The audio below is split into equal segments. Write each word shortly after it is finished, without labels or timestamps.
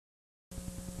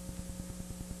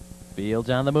Fields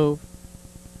on the move.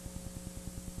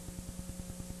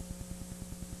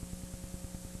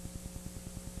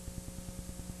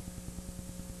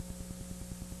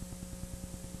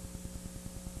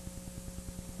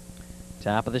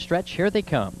 Top of the stretch, here they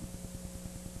come.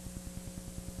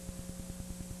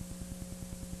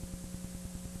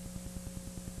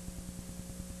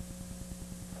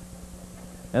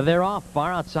 And they're off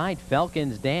far outside.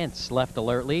 Falcons Dance left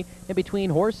alertly. In between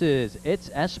horses, it's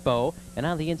Espo. And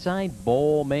on the inside,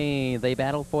 Bull Maine. They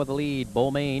battle for the lead.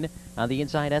 Bull Maine on the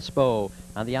inside, Espo.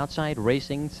 On the outside,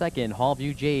 racing second,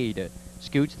 Hallview Jade.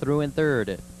 Scoots through in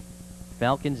third.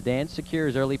 Falcons Dance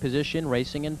secures early position,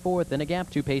 racing in fourth. In a gap,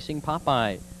 2 pacing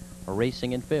Popeye.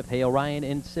 Racing in fifth, Hale Ryan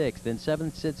in sixth. In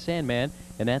seventh sits Sandman.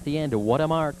 And at the end, what a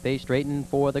mark. They straighten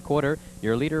for the quarter.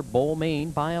 Your leader, Bull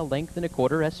Maine, by a length and a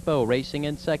quarter. Espo racing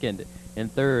in second. In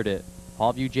third,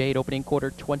 Hallview Jade opening quarter,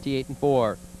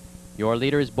 28-4. Your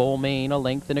leader is Bull Maine, a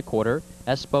length and a quarter.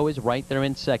 Espo is right there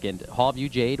in second. Hallview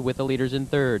Jade with the leaders in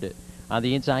third. On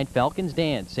the inside, Falcons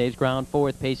Dance saves ground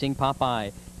fourth. Pacing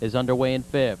Popeye is underway in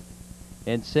fifth.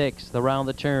 In sixth, around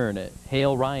the turn,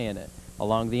 Hale Ryan.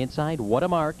 Along the inside, what a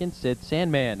mark, and Sid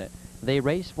Sandman. They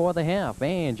race for the half,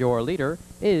 and your leader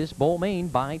is Bull Maine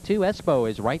by 2. Espo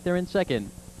is right there in second.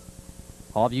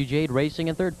 Hallview Jade racing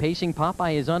in third. Pacing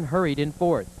Popeye is unhurried in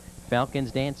fourth.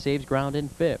 Falcons Dance saves ground in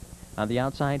fifth. On the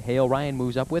outside, Hale Ryan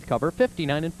moves up with cover,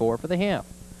 59-4 for the half.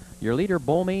 Your leader,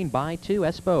 Bull Maine by 2.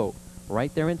 Espo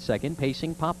right there in second.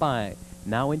 Pacing Popeye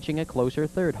now inching a closer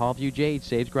third. Hallview Jade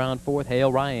saves ground fourth.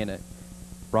 Hale Ryan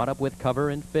brought up with cover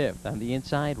in fifth. On the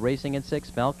inside, racing in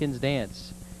sixth, Falcons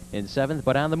Dance. In seventh,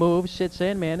 but on the move, sits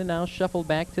Sandman, and now shuffled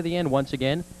back to the end once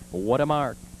again. What a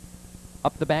mark.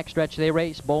 Up the backstretch they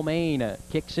race. Bull Maine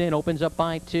kicks in, opens up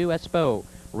by 2. Espo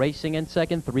racing in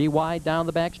second, 3 wide down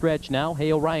the backstretch. Now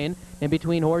Hale Ryan in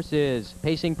between horses.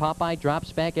 Pacing Popeye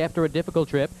drops back after a difficult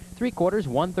trip. 3/4,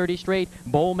 130 straight.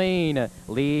 Bull Maine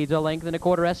leads a length and a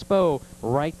quarter. Espo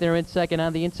right there in second.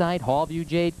 On the inside, Hallview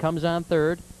Jade comes on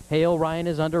third. Hale Ryan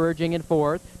is under urging in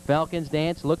fourth. Falcons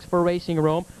Dance looks for racing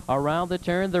room. Around the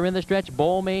turn, they're in the stretch.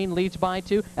 Bull Maine leads by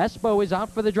 2. Espo is out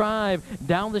for the drive.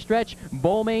 Down the stretch,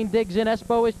 Bull Maine digs in.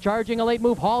 Espo is charging a late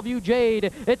move. Hallview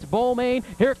Jade. It's Bull Maine.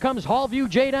 Here comes Hallview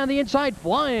Jade on the inside,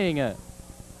 flying.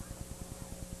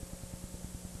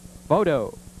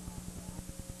 Photo.